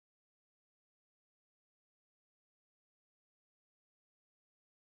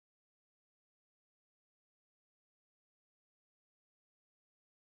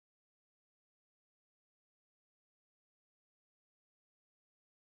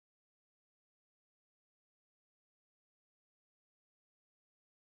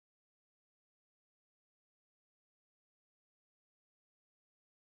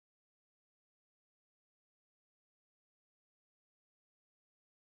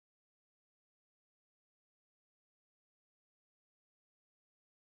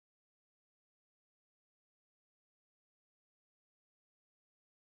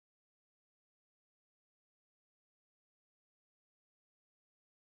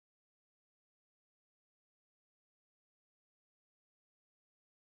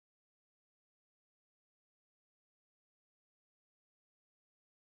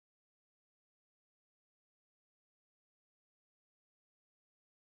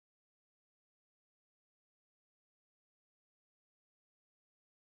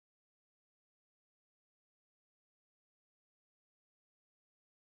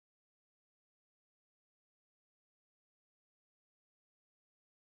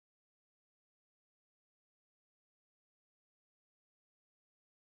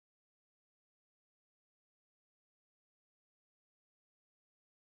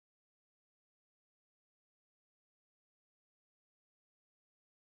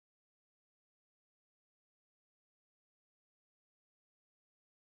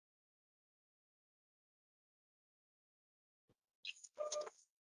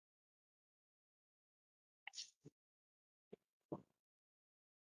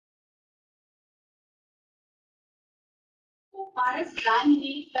Bharat brand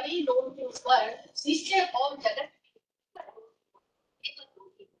ने कई लोगों के ऊपर शिष्य और जगत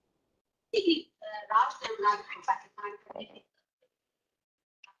राष्ट्र पाकिस्तान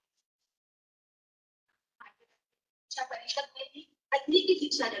शिक्षा परिषद ने भी तकनीकी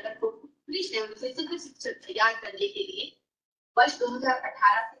शिक्षा जगत को पूरी से शिक्षक तैयार करने के लिए वर्ष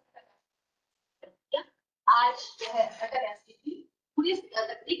 2018 से आज यह अटल स्थिति पूरी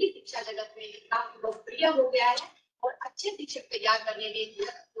तकनीकी शिक्षा जगत में काफी लोकप्रिय हो गया है और अच्छे शिक्षक तैयार करने में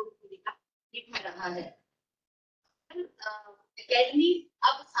भूमिका निभा रहा है। एकेडमी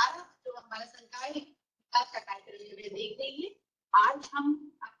अब सारा जो हमारा संकाय विकास का कार्यक्रम में देख रही है। आज हम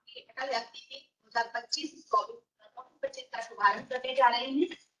अपनी अटल स्थिति 2025-24 का शुभारंभ करने जा रहे हैं।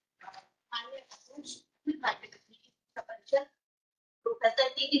 प्रोफेसर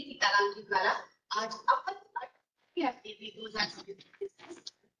टी सीताराम जी द्वारा आज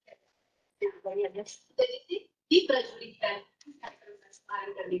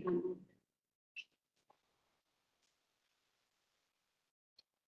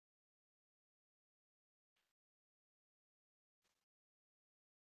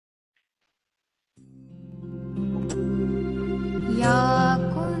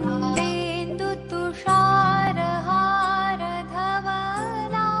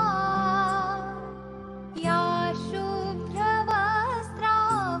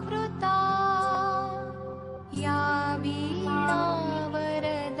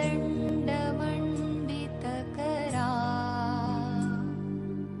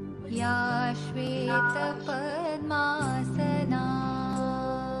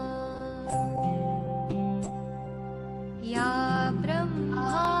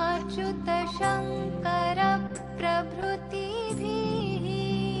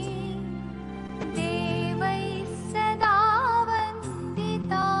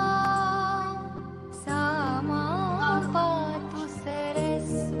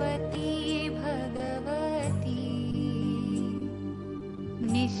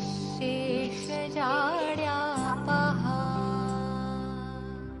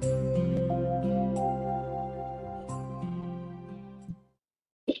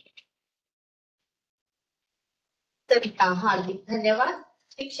सभी का हार्दिक धन्यवाद।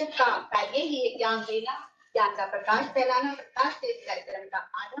 शिक्षक का कार्य ही ज्ञान देना, ज्ञान का प्रकाश फैलाना। प्रकाश से इस कार्यक्रम का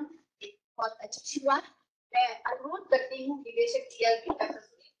आरंभ एक बहुत अच्छी शुरुआत। मैं अनुरोध करती हूँ निदेशक टीएलपी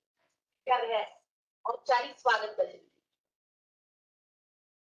कर है औपचारिक स्वागत करें।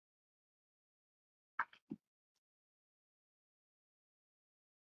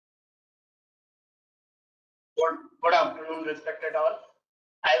 Good afternoon, respected all.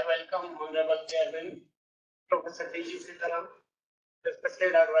 I welcome Honorable Chairman Professor T.G. Sitaram,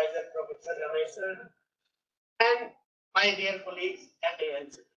 respected advisor Professor Ramesh sir, and my dear colleagues at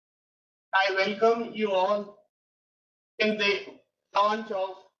AICTE. I welcome you all in the launch of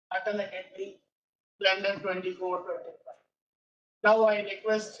Atal Academy Calendar 24-25. Now I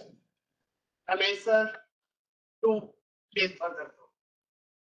request Ramesh sir to please further.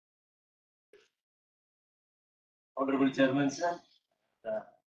 Honorable Chairman sir,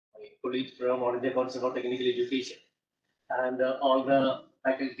 my colleagues from All India Council for Technical Education, and all the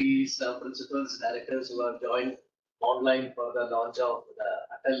faculties, principals, directors who have joined online for the launch of the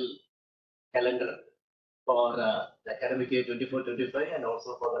Atal calendar for the academic year 24-25 and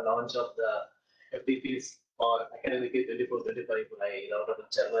also for the launch of the FDPs for academic year 24-25 by Honorable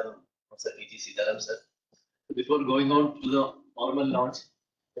Chairman Professor T.G. Sitaram sir. Before going on to the formal launch,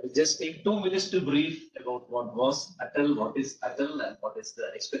 I will just take 2 minutes to brief about what was Atal, what is Atal, and what is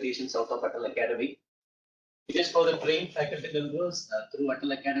the expectations out of Atal Academy. It is for the trained faculty members. Through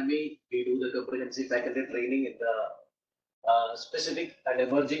Atal Academy, we do the comprehensive faculty training in the specific and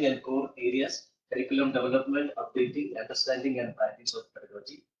emerging and core areas, curriculum development, updating, understanding, and practice of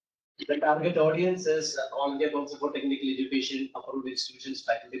pedagogy. The target audience is All India Council for Technical Education, approved institutions,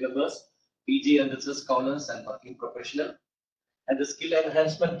 faculty members, PG and research scholars, and working professional. And the skill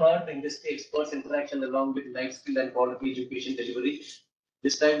enhancement part, the industry experts interaction along with life skill and quality education delivery.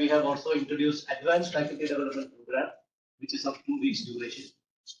 This time we have also introduced advanced faculty development program, which is of 2 weeks duration.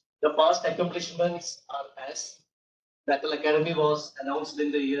 The past accomplishments are as the Atal Academy was announced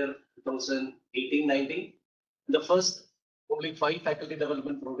in the year 2018-19. The first only 5 faculty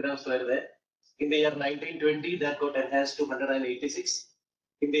development programs were there. In the year 1920, that got enhanced to 186.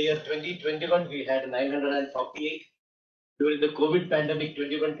 In the year 2021, we had 948. During the COVID pandemic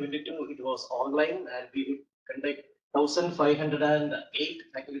 21-22, it was online and we would conduct 1,508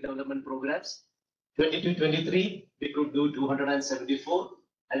 faculty development programs. 22-23, we could do 274,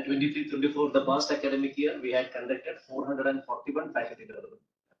 and 23-24, the past academic year, we had conducted 441 faculty development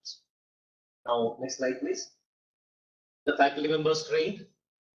programs. Now, next slide, please. The faculty members trained.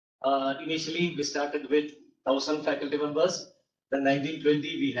 Initially, we started with 1,000 faculty members. Then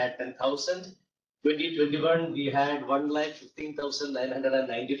 1920, we had 10,000. 2021, we had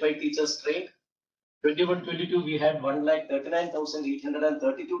 1,15,995 teachers trained. 21-22, we had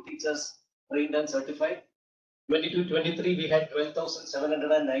 1,39,832 teachers trained and certified. 22-23, we had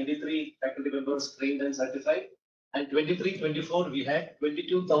 12,793 faculty members trained and certified. And 23-24, we had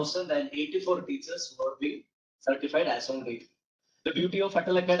 22,084 teachers who are being certified as on date. The beauty of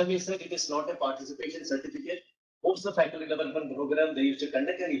ATAL Academy is that it is not a participation certificate. Most of the faculty development program, they used to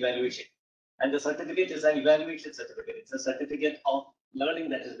conduct an evaluation. And the certificate is an evaluation certificate. It's a certificate of learning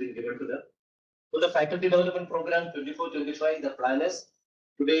that has been given to them. So the faculty development program 24-25, the plan is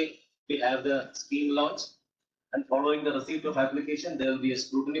today we have the scheme launch, and following the receipt of application, there will be a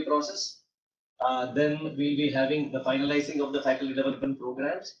scrutiny process. Then we'll be having the finalizing of the faculty development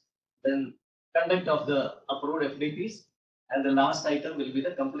programs, then conduct of the approved FDPs, and the last item will be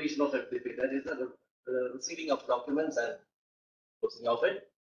the completion of FDP, that is the receiving of documents and closing of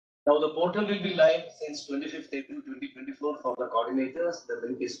it. Now the portal will be live since 25th April 2024 for the coordinators. The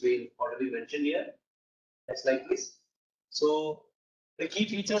link is being already mentioned here. Next slide, please. So the key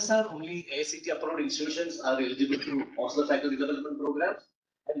features are only AICTE approved institutions are eligible to offer faculty development programs.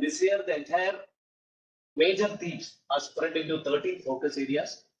 And this year, the entire major themes are spread into 13 focus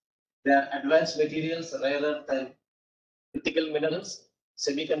areas. They are advanced materials, rare earth and critical minerals,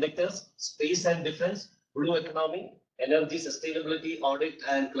 semiconductors, space and defense, blue economy, energy sustainability, audit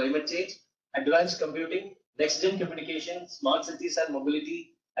and climate change, advanced computing, next-gen communication, smart cities and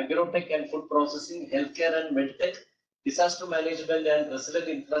mobility, agrotech and food processing, healthcare and medtech, disaster management and resilient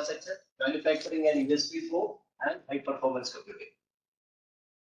infrastructure, manufacturing and industry 4, and high-performance computing.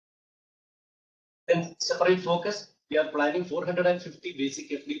 Then separate focus, we are planning 450 basic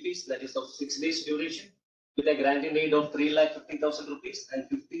FDPs, that is of 6 days duration, with a grant in aid of 3,50,000 rupees, and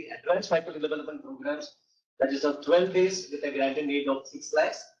 50 advanced faculty development programs, that is of 12 days with a grant in aid of 6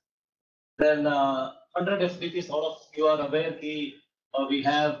 lakhs. Then 100 FDPs, all of you are aware we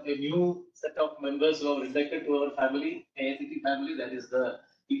have a new set of members who are inducted to our family, AICTE family, that is the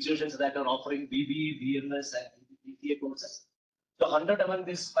institutions that are offering BBE, BMS and BCA courses. So 100 among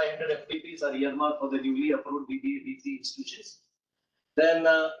these 500 FDPs are earmarked for the newly approved BBA, BCA institutions. Then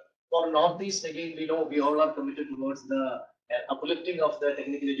for Northeast, again, we know we all are committed towards the uplifting of the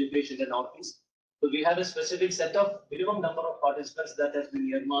technical education in the Northeast. So we have a specific set of minimum number of participants that has been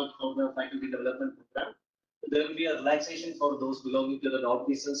earmarked for the faculty development program. So there will be a relaxation for those belonging to the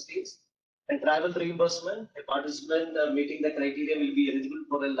Northeastern states. And travel reimbursement, a participant meeting the criteria will be eligible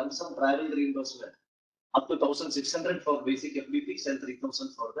for a lump sum travel reimbursement up to 1,600 for basic FDPs and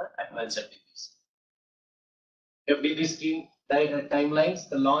 3,000 for the advanced FDPs. FDP scheme timelines,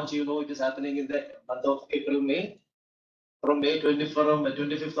 the launch, you know, it is happening in the month of April, May. From May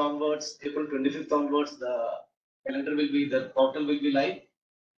 25th onwards, April 25th onwards, the calendar will be, the portal will be live.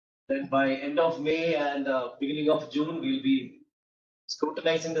 Then by end of May and beginning of June, we'll be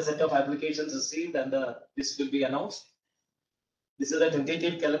scrutinizing the set of applications received, and this will be announced. This is the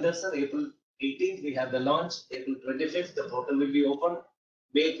tentative calendar, sir. April 18th, we have the launch. April 25th, the portal will be open.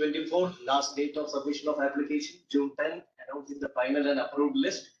 May 24th, last date of submission of application. June 10th, announcing the final and approved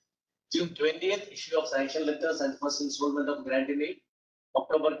list. June 20th, issue of sanction letters and first installment of grant in aid.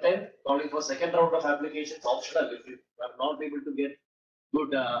 October 10th, calling for second round of applications, optional. If you are not able to get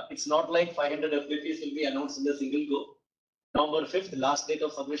good, it's not like 500 FDPs will be announced in a single go. November 5th, last date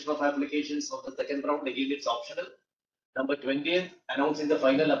of submission of applications of the second round, again it's optional. Number 20th, announcing the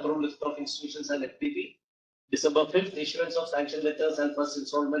final approved list of institutions and FDP. December 5th, issuance of sanction letters and first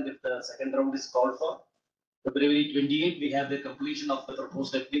installment if the second round is called for. February 28th, we have the completion of the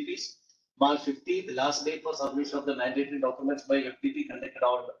proposed FDPs. March 15th, the last date for submission of the mandatory documents by FDP conducted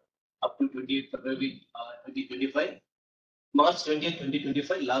on up to 28th February 2025. March 20th,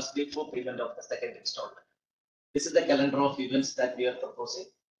 2025, last date for payment of the second installment. This is the calendar of events that we are proposing.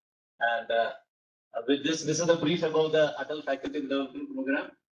 And with this is a brief about the ATAL Faculty Development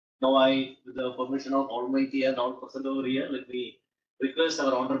Program. Now with the permission of Almighty and all present over here, let me request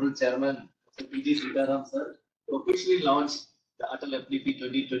our Honorable Chairman, P.G. Sitaram sir, to officially launch the ATAL FDP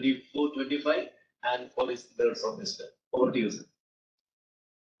 2024-25 and for his words of wisdom. Over to you, sir.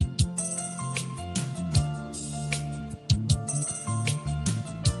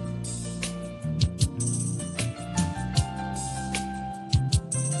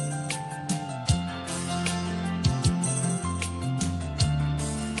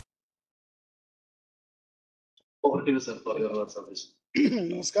 Over to you, sir, for your words of wisdom.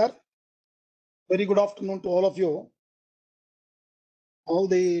 Namaskar. Very good afternoon to all of you. All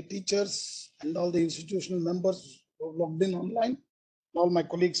the teachers and all the institutional members who have logged in online, all my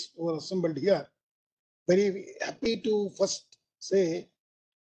colleagues who are assembled here. Very happy to first say,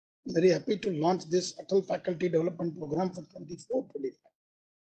 very happy to launch this ATAL Faculty Development Program for 24-25.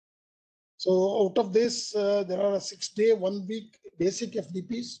 So out of this, there are a 6-day, 1-week basic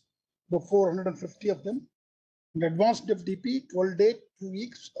FDPs, about 450 of them. And advanced FDP, 12-day, 2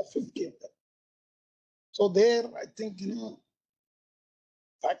 weeks, of 50 of them. So there, I think,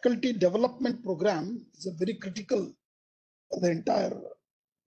 faculty development program is a very critical for the entire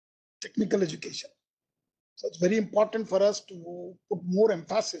technical education. So it's very important for us to put more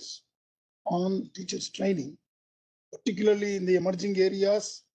emphasis on teachers training, particularly in the emerging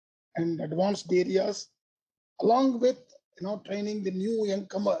areas and advanced areas, along with training the new young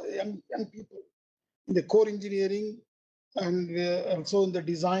people in the core engineering and also in the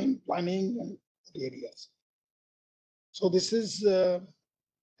design, planning and areas. So this is a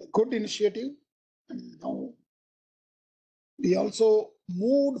good initiative. And now we also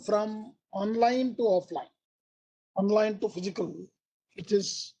moved from online to offline, online to physical, which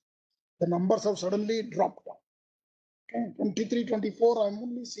is the numbers have suddenly dropped down. Okay, 23, 24, I'm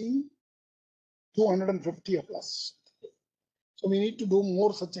only seeing 250 of us. So we need to do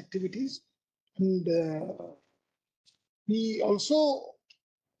more such activities. And we also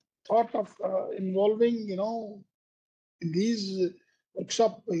thought of involving, in these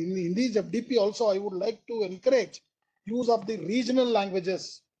workshop, in these FDP also, I would like to encourage use of the regional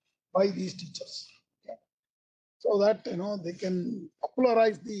languages by these teachers. Okay? So that, they can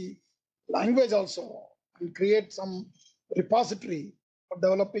popularize the language also and create some repository for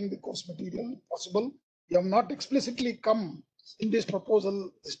developing the course material possible. We have not explicitly come in this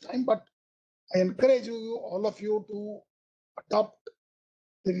proposal this time, but I encourage you, all of you, to adopt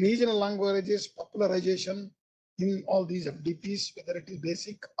the regional languages popularization in all these FDPs, whether it is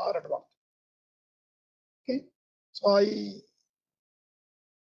basic or advanced. Okay, so I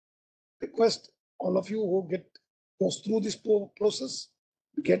request all of you who goes through this process,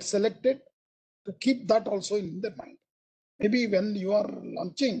 get selected, to keep that also in their mind. Maybe when you are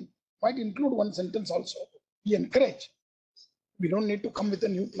launching, might include one sentence also. We encourage. We don't need to come with a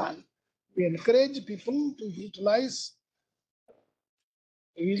new plan. We encourage people to utilize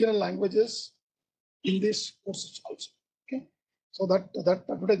regional languages in these courses also. Okay, so that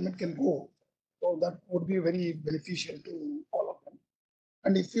advertisement can go. So that would be very beneficial to all of them.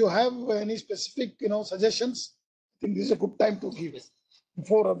 And if you have any specific, suggestions, I think this is a good time to give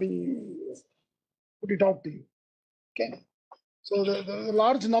before we put it out to you. Okay. So the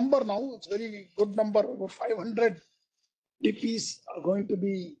large number now, it's very good number, about 500 DPs are going to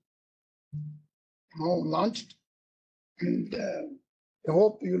be launched. And I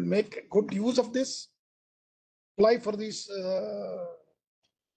hope you will make good use of this. Apply for these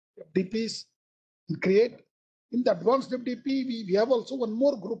FDPs and create. In the advanced FDP, we have also one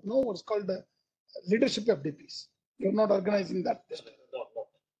more group now, what's called leadership FDPs. You're not organizing that.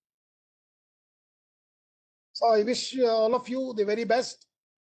 So I wish all of you the very best.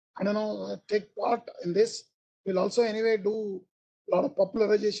 And take part in this. We'll also anyway do a lot of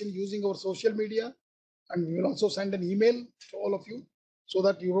popularization using our social media, and we will also send an email to all of you so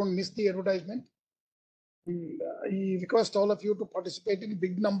that you don't miss the advertisement. I request all of you to participate in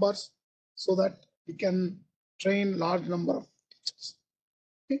big numbers so that we can train large number of teachers.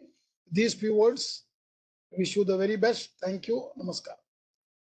 Okay. These few words, wish you the very best. Thank you. Namaskar.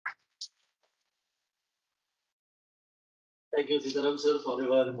 Thank you, Sitaram sir, for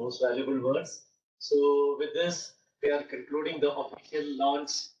your most valuable words. So with this, we are concluding the official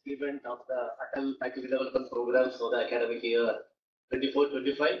launch event of the ATAL Faculty Development Program for the academic year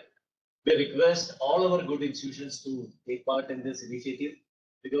 24-25. We request all our good institutions to take part in this initiative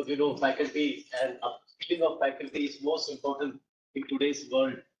because faculty and upskilling of faculty is most important in today's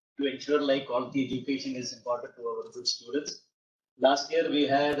world to ensure quality education is important to our good students. Last year we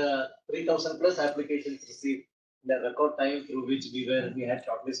had 3,000 plus applications received in the record time through which we had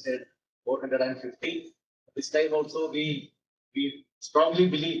shortlisted 450. This time also we strongly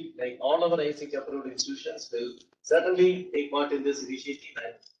believe all our AICTE approved institutions will certainly take part in this initiative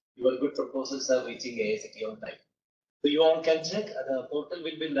and your good proposals are reaching AICTE on time. So you all can check. The portal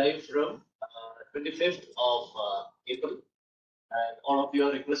will be live from 25th of April. And all of you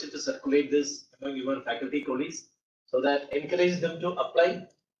are requested to circulate this among your faculty colleagues so that encourage them to apply.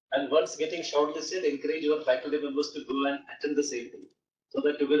 And once getting shortlisted, encourage your faculty members to go and attend the same thing so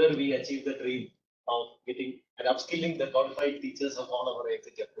that together we achieve the dream of getting and upskilling the qualified teachers of all our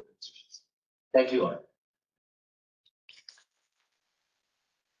AICTE approved institutions. Thank you all.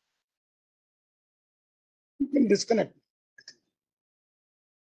 can disconnect.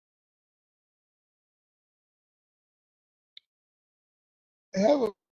 I have